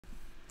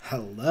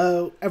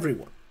Hello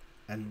everyone,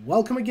 and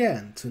welcome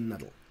again to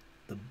ENET,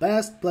 the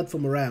best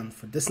platform around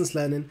for distance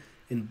learning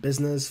in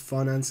business,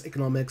 finance,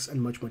 economics,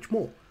 and much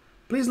more.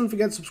 Please don't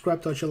forget to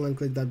subscribe to our channel and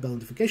click that bell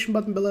notification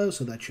button below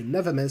so that you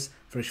never miss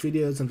fresh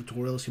videos and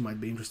tutorials you might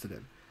be interested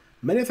in.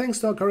 Many thanks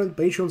to our current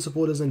Patreon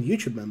supporters and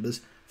YouTube members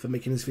for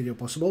making this video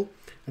possible,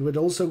 and we'd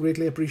also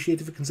greatly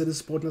appreciate if you consider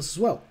supporting us as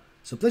well.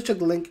 So please check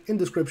the link in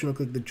the description or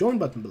click the join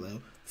button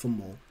below for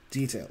more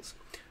details.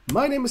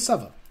 My name is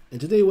Sava, and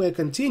today we are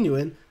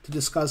continuing to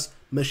discuss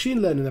machine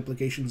learning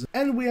applications,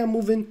 and we are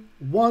moving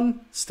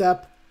one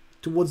step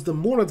towards the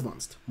more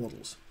advanced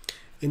models.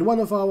 In one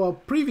of our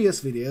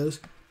previous videos,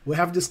 we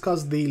have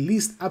discussed the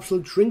least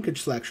absolute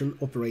shrinkage selection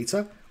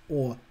operator,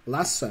 or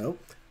LASSO,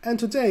 and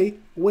today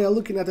we are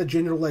looking at a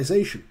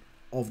generalization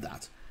of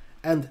that.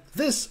 And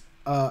this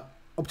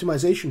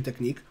optimization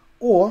technique,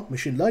 or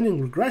machine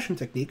learning regression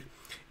technique,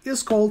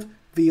 is called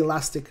the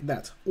elastic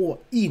net, or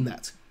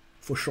ENET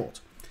for short.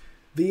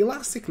 The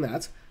elastic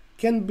net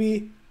can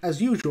be,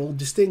 as usual,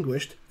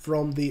 distinguished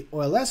from the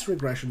OLS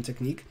regression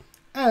technique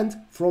and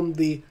from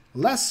the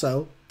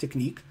LASSO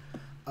technique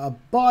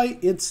by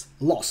its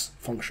loss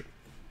function.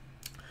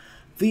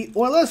 The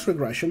OLS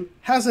regression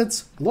has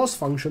its loss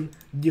function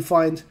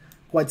defined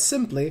quite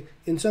simply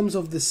in terms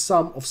of the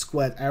sum of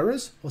squared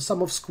errors or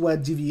sum of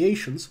squared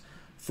deviations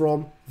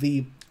from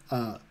the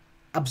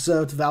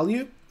observed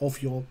value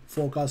of your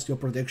forecast, your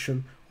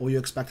prediction, or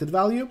your expected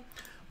value,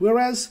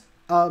 whereas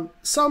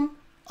some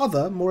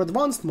other more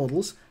advanced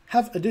models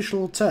have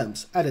additional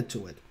terms added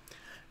to it.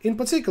 In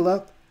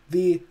particular,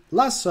 the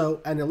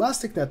LASSO and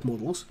ElasticNet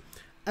models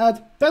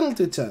add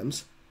penalty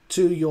terms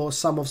to your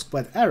sum of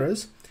squared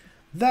errors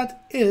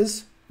that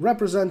is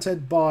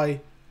represented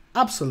by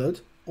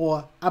absolute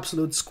or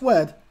absolute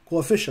squared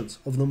coefficients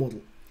of the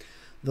model.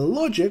 The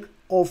logic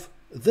of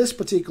this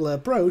particular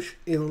approach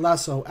in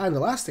LASSO and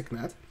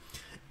ElasticNet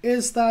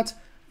is that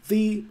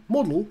the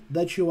model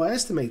that you are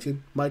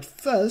estimating might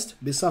first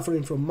be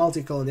suffering from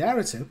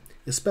multicollinearity,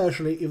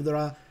 especially if there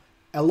are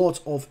a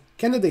lot of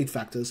candidate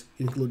factors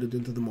included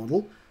into the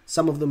model.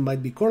 Some of them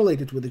might be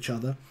correlated with each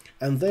other,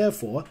 and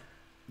therefore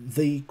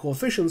the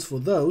coefficients for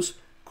those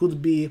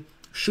could be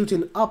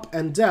shooting up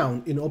and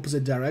down in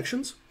opposite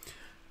directions.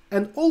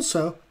 And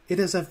also, it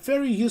is a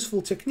very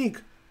useful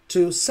technique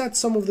to set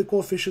some of the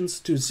coefficients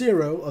to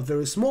zero or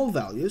very small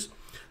values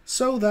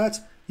so that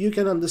you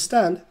can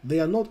understand they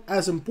are not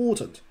as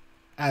important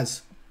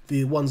as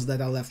the ones that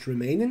are left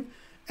remaining,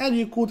 and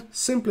you could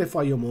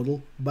simplify your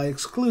model by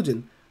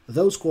excluding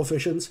those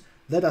coefficients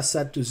that are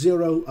set to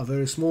zero or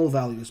very small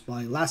values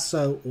by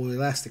LASSO or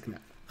ElasticNet.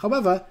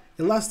 However,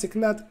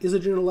 ElasticNet is a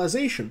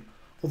generalization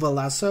of a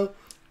LASSO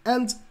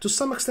and to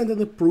some extent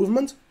an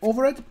improvement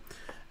over it,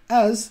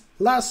 as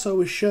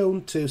LASSO is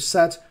shown to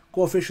set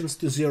coefficients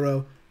to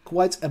zero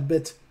quite a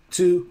bit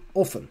too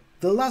often.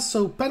 The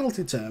LASSO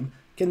penalty term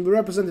can be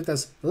represented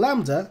as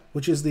lambda,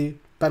 which is the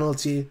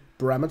penalty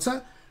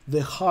parameter.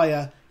 The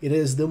higher it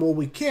is, the more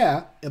we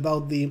care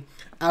about the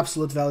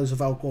absolute values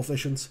of our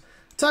coefficients,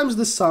 times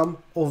the sum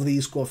of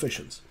these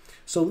coefficients.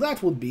 So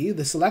that would be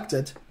the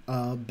selected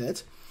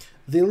bit,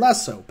 the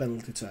LASSO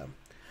penalty term.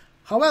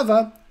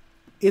 However,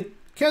 it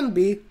can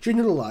be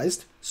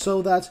generalized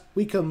so that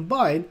we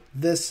combine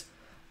this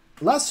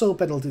LASSO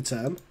penalty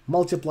term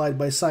multiplied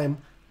by some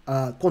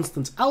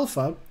constant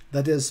alpha,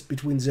 that is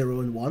between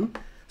 0 and 1,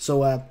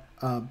 so a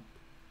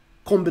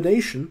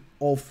combination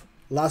of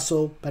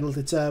LASSO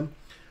penalty term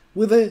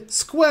with a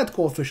squared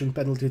coefficient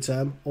penalty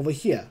term over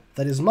here,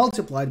 that is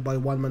multiplied by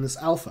 1 minus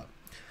alpha.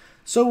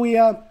 So we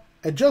are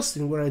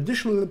adjusting, we're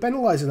additionally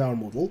penalizing our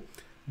model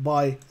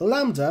by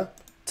lambda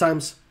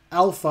times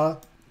alpha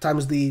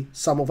times the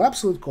sum of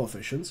absolute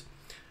coefficients,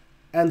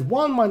 and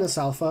 1 minus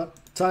alpha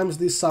times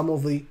the sum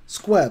of the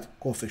squared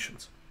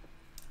coefficients.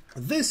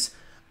 This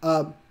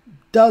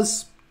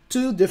does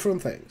two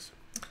different things.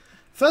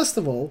 First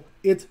of all,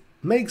 it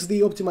makes the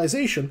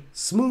optimization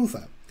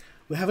smoother.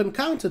 We have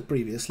encountered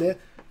previously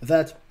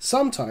that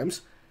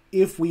sometimes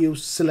if we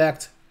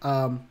select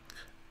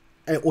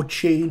or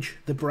change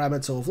the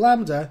parameter of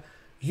lambda,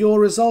 your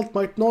result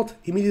might not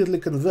immediately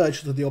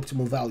converge to the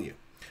optimal value.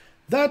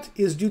 That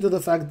is due to the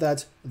fact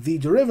that the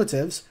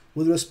derivatives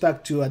with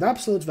respect to an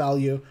absolute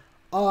value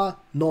are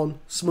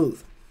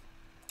non-smooth.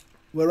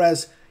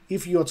 Whereas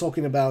if you are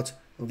talking about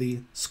the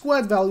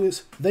squared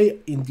values, they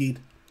indeed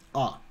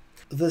are.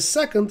 The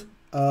second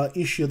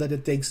issue that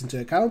it takes into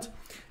account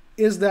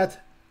is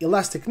that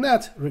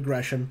ElasticNet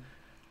regression,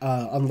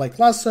 unlike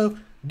LASSO,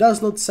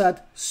 does not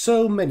set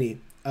so many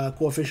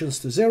coefficients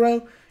to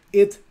zero.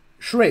 It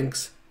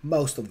shrinks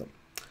most of them.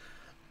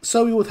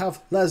 So you would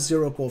have less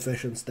zero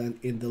coefficients than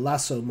in the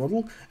LASSO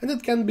model, and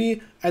it can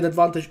be an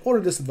advantage or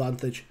a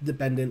disadvantage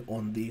depending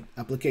on the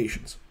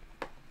applications.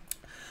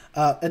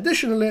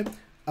 Additionally,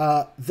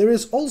 there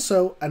is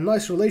also a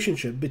nice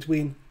relationship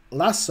between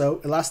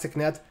LASSO,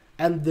 ElasticNet,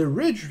 and the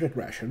ridge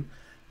regression,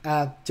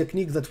 a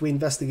technique that we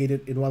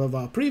investigated in one of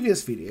our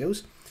previous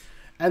videos,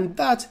 and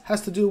that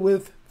has to do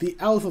with the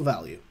alpha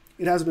value.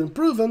 It has been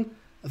proven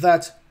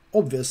that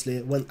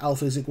obviously when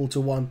alpha is equal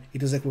to 1,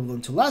 it is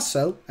equivalent to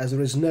LASSO, as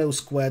there is no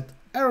squared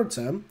error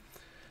term,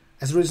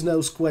 as there is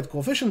no squared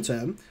coefficient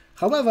term.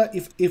 However,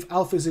 if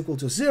alpha is equal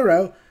to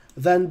 0,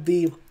 then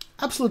the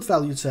absolute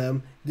value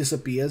term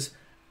disappears,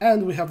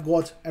 and we have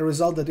got a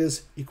result that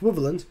is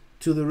equivalent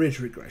to the ridge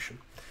regression.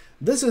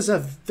 This is a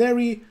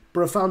very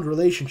profound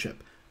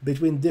relationship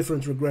between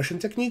different regression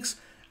techniques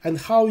and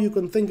how you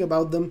can think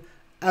about them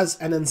as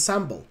an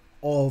ensemble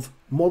of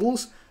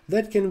models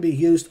that can be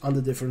used under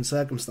different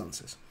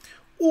circumstances,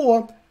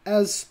 or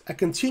as a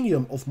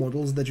continuum of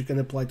models that you can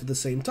apply to the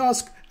same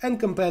task and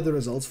compare the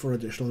results for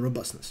additional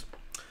robustness.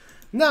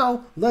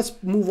 Now, let's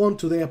move on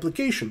to the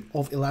application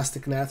of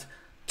ElasticNet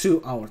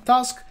to our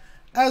task.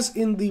 As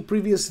in the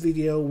previous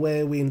video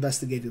where we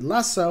investigated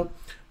LASSO,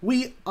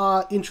 we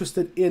are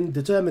interested in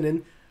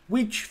determining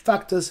which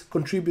factors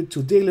contribute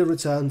to daily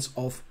returns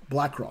of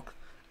BlackRock,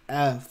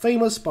 a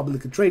famous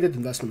publicly traded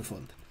investment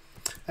fund.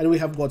 And we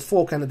have got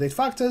 4 candidate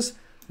factors,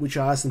 which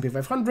are S&P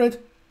 500,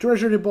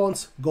 treasury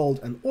bonds, gold,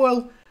 and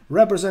oil,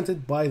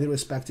 represented by the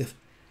respective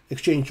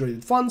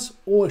exchange-traded funds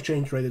or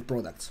exchange-traded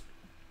products.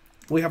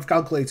 We have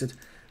calculated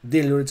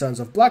daily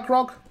returns of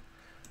BlackRock,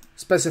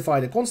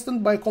 specified a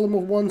constant by a column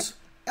of ones,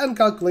 and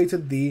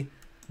calculated the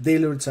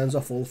daily returns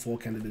of all 4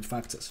 candidate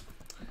factors.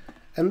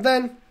 And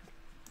then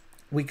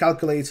we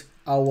calculate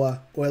our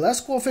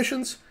OLS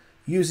coefficients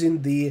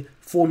using the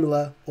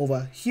formula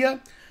over here.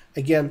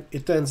 Again,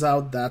 it turns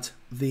out that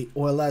the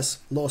OLS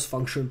loss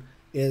function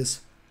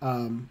is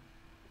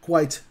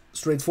quite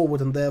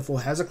straightforward and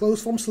therefore has a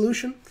closed form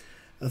solution.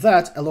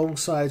 That,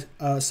 alongside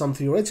some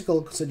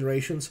theoretical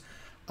considerations,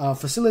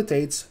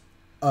 facilitates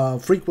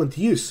frequent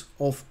use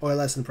of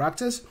OLS in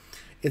practice.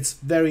 It's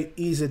very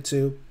easy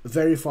to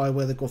verify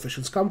where the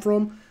coefficients come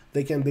from.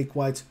 They can be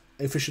quite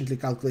efficiently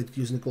calculated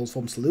using a closed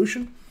form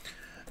solution.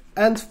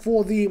 And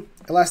for the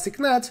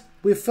ElasticNet,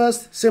 we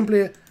first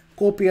simply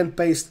copy and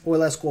paste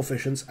OLS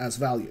coefficients as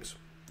values.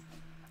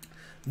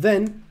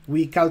 Then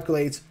we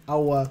calculate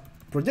our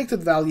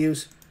predicted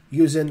values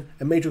using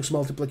a matrix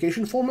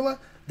multiplication formula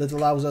that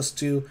allows us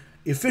to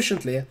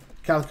efficiently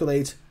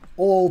calculate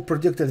all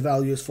predicted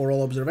values for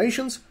all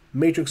observations,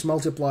 matrix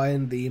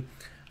multiplying the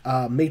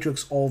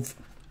matrix of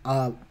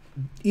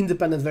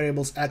independent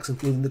variables x,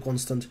 including the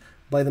constant,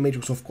 by the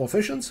matrix of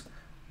coefficients,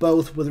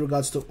 both with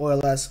regards to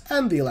OLS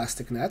and the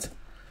ElasticNet.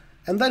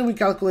 And then we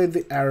calculate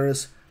the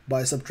errors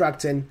by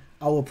subtracting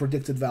our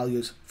predicted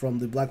values from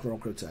the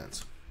BlackRock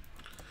returns.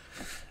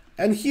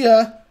 And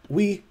here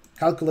we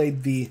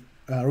calculate the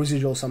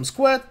residual sum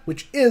squared,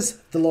 which is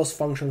the loss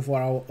function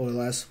for our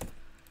OLS,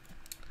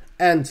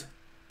 and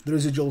the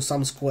residual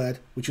sum squared,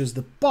 which is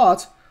the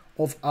part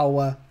of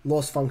our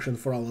loss function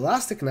for our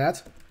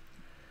ElasticNet,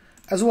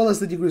 as well as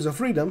the degrees of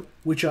freedom,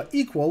 which are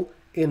equal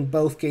in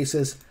both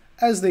cases,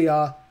 as they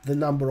are the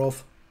number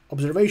of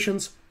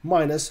observations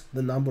minus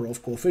the number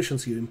of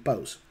coefficients you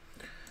impose.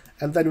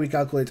 And then we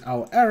calculate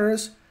our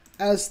errors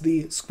as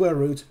the square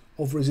root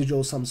of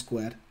residual sum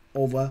squared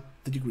over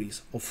the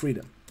degrees of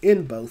freedom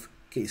in both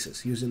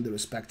cases using the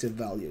respective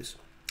values.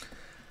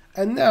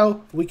 And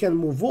now we can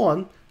move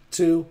on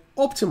to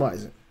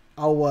optimizing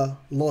our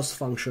loss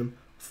function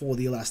for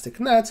the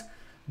ElasticNet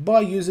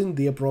by using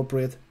the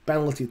appropriate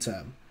penalty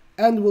term.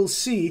 And we'll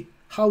see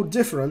how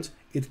different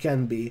it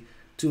can be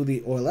to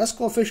the OLS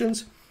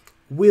coefficients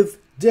with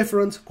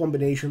different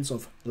combinations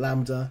of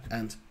lambda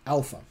and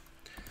alpha.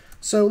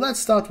 So let's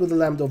start with a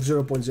lambda of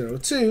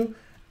 0.02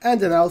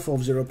 and an alpha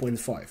of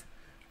 0.5.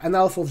 An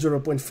alpha of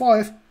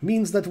 0.5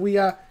 means that we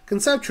are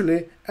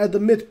conceptually at the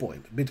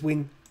midpoint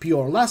between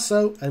pure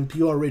lasso and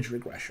pure ridge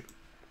regression.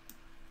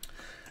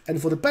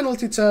 And for the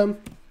penalty term,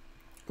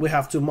 we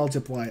have to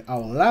multiply our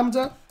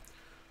lambda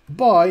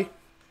by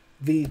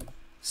the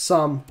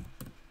sum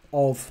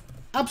of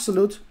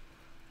absolute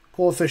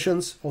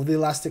coefficients of the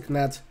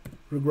ElasticNet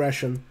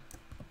regression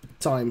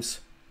times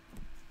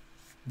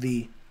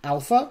the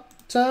alpha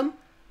term.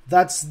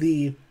 That's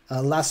the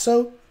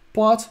lasso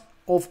part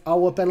of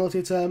our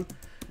penalty term.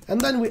 And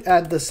then we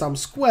add the sum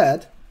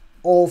squared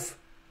of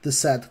the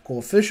said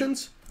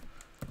coefficients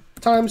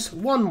times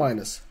 1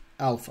 minus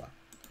alpha,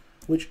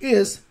 which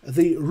is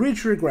the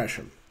ridge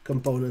regression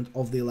component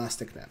of the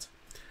ElasticNet.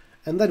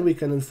 And then we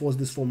can enforce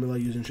this formula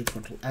using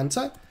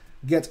Shift-Control-Enter,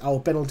 get our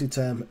penalty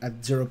term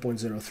at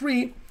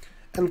 0.03,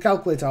 and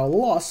calculate our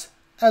loss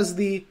as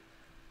the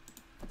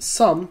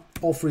sum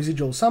of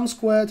residual sum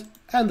squared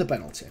and the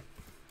penalty.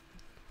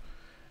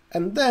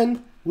 And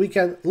then we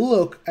can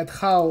look at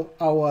how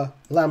our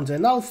lambda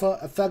and alpha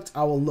affect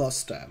our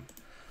loss term.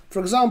 For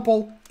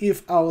example,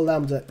 if our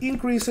lambda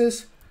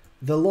increases,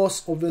 the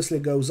loss obviously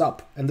goes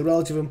up, and the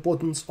relative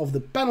importance of the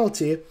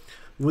penalty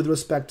with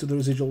respect to the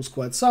residual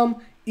squared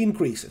sum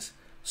increases.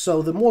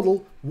 So the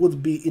model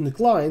would be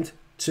inclined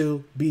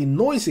to be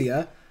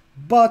noisier,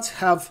 but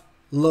have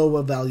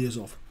lower values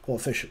of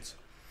coefficients.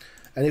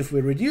 And if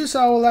we reduce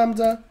our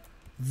lambda,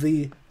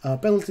 the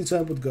penalty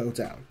term would go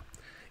down.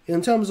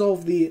 In terms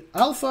of the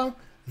alpha,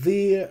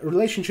 the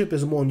relationship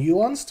is more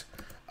nuanced.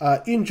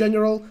 In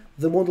general,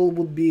 the model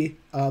would be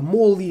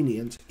more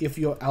lenient if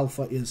your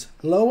alpha is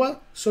lower,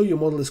 so your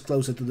model is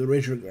closer to the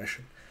ridge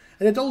regression.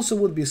 And it also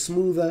would be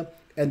smoother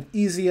and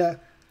easier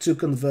to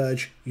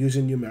converge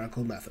using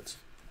numerical methods.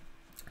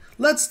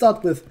 Let's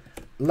start with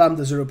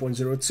lambda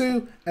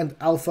 0.02 and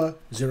alpha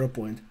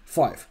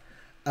 0.5.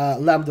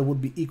 Lambda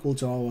would be equal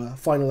to our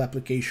final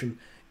application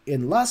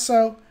in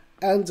LASSO,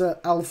 and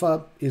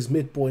alpha is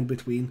midpoint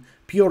between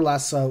pure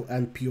LASSO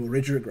and pure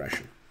ridge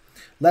regression.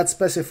 Let's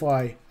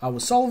specify our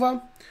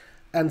solver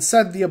and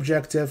set the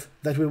objective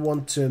that we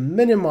want to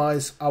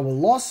minimize our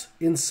loss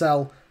in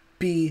cell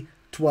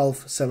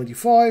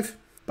P1275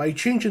 by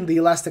changing the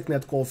elastic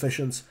net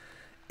coefficients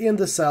in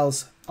the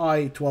cells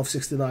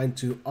I1269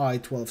 to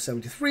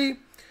I1273.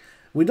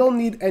 We don't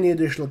need any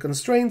additional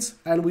constraints,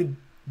 and we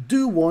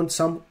do want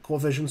some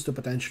coefficients to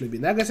potentially be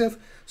negative,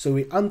 so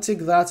we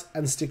untick that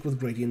and stick with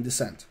gradient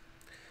descent.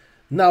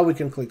 Now we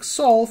can click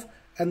solve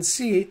and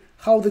see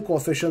how the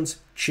coefficients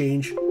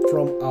change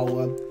from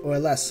our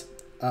OLS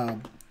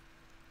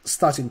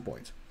starting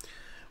point.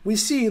 We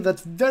see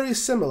that very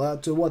similar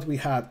to what we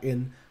had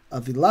in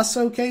the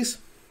LASSO case,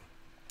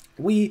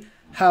 we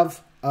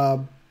have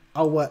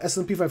our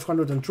S&P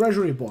 500 and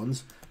Treasury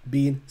bonds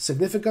being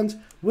significant,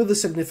 with the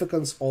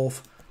significance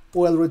of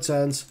oil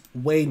returns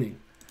waning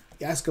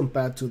as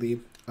compared to the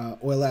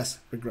OLS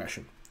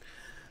regression.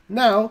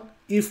 Now,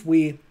 if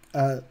we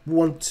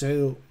want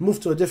to move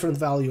to a different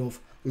value of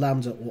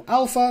lambda or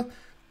alpha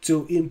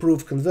to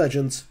improve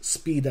convergence,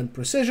 speed, and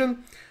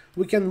precision,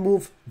 we can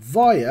move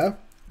via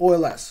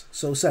OLS.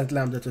 So set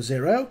lambda to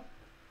 0,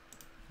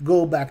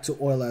 go back to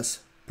OLS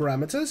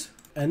parameters,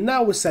 and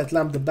now we set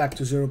lambda back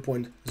to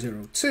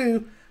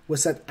 0.02, we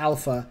set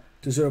alpha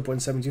to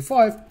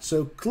 0.75,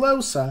 so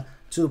closer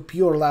to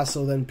pure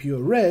LASSO than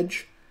pure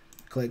ridge.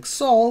 Click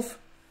solve,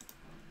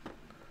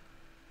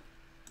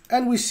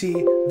 and we see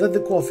that the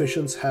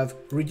coefficients have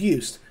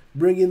reduced,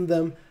 bringing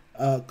them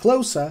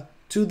closer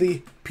to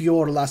the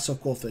pure LASSO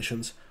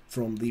coefficients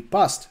from the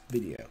past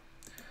video.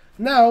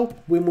 Now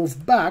we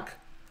move back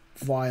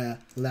via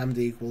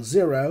lambda equals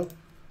 0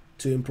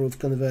 to improve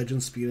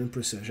convergence, speed, and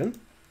precision,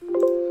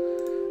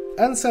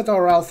 and set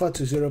our alpha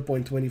to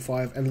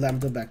 0.25 and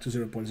lambda back to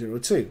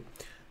 0.02.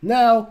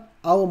 Now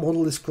our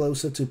model is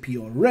closer to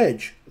pure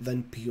ridge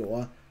than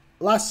pure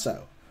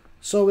LASSO,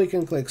 so we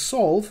can click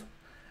solve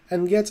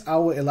and get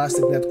our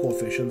elastic net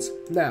coefficients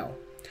now.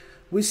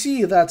 We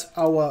see that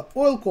our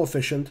oil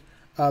coefficient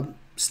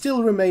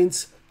still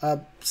remains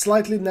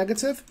slightly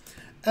negative,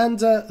 and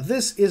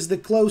this is the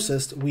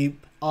closest we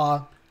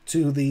are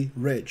to the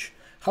ridge.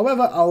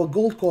 However, our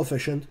gold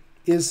coefficient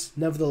is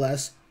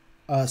nevertheless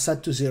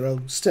set to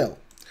 0 still.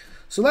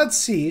 So let's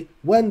see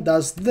when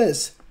does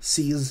this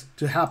cease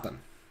to happen.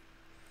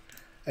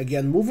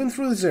 Again, moving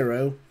through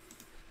 0,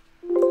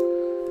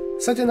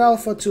 setting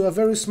alpha to a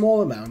very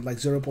small amount, like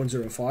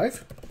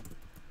 0.05,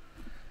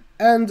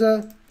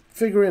 and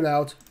figuring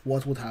out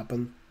what would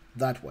happen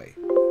that way.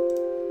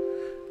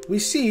 We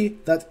see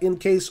that in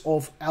case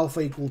of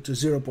alpha equal to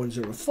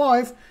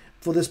 0.05,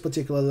 for this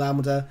particular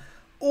lambda,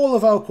 all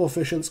of our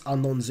coefficients are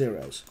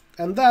non-zeros.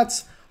 And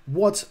that's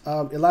what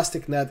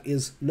elastic net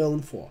is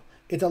known for.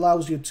 It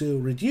allows you to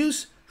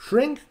reduce,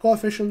 shrink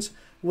coefficients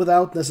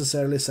without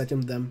necessarily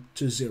setting them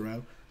to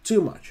 0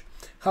 too much.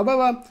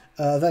 However,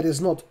 that is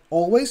not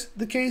always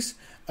the case.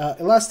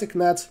 Elastic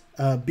net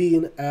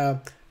being a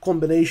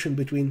combination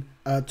between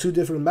two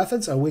different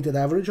methods, a weighted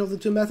average of the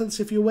two methods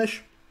if you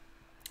wish,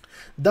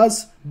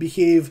 does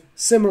behave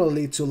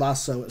similarly to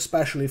LASSO,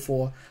 especially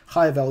for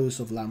high values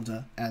of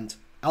lambda and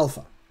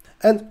alpha.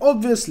 And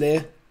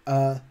obviously,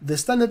 the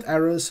standard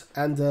errors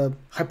and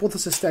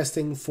hypothesis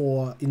testing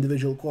for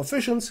individual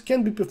coefficients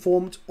can be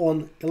performed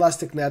on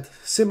elastic net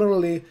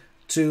similarly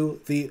to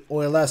the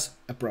OLS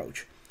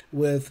approach,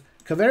 with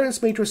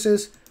covariance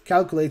matrices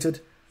calculated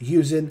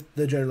using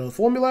the general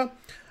formula,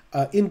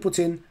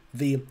 inputting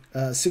the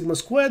sigma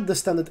squared, the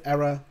standard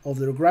error of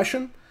the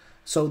regression,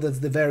 so that's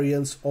the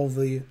variance of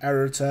the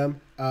error term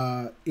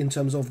in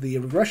terms of the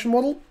regression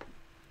model,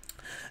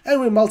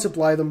 and we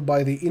multiply them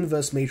by the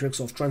inverse matrix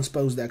of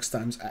transposed x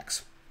times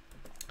x.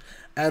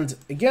 And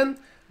again,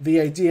 the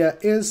idea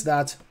is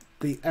that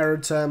the error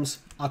terms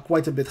are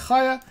quite a bit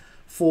higher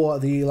for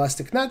the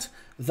elastic net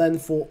than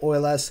for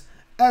OLS,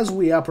 as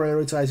we are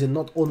prioritizing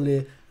not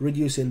only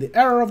reducing the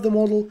error of the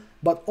model,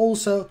 but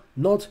also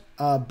not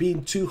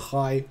being too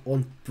high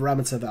on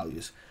parameter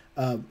values,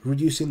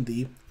 reducing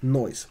the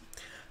noise.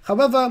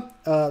 However,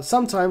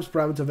 sometimes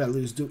parameter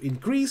values do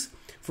increase.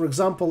 For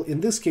example,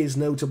 in this case,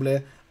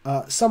 notably,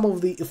 some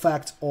of the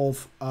effect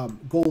of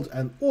gold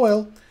and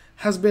oil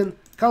has been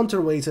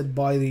counterweighted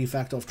by the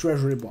effect of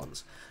treasury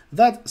bonds.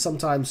 That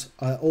sometimes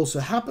also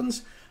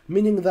happens,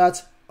 meaning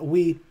that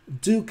we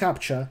do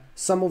capture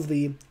some of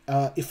the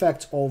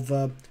effect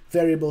of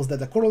variables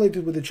that are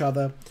correlated with each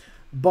other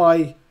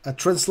by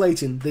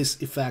translating this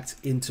effect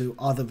into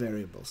other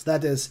variables.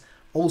 That is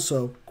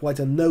also quite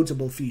a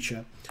notable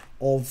feature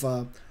of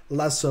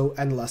LASSO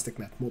and elastic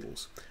net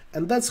models.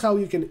 And that's how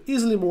you can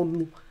easily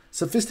model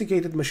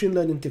sophisticated machine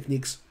learning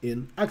techniques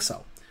in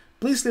Excel.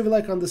 Please leave a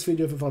like on this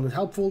video if you found it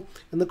helpful.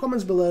 In the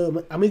comments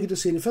below, I'm eager to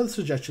see any further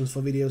suggestions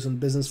for videos on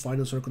business,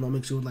 finance, or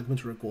economics you would like me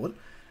to record.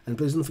 And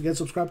please don't forget to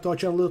subscribe to our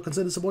channel or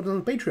consider supporting us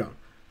on Patreon.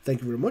 Thank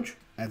you very much,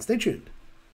 and stay tuned.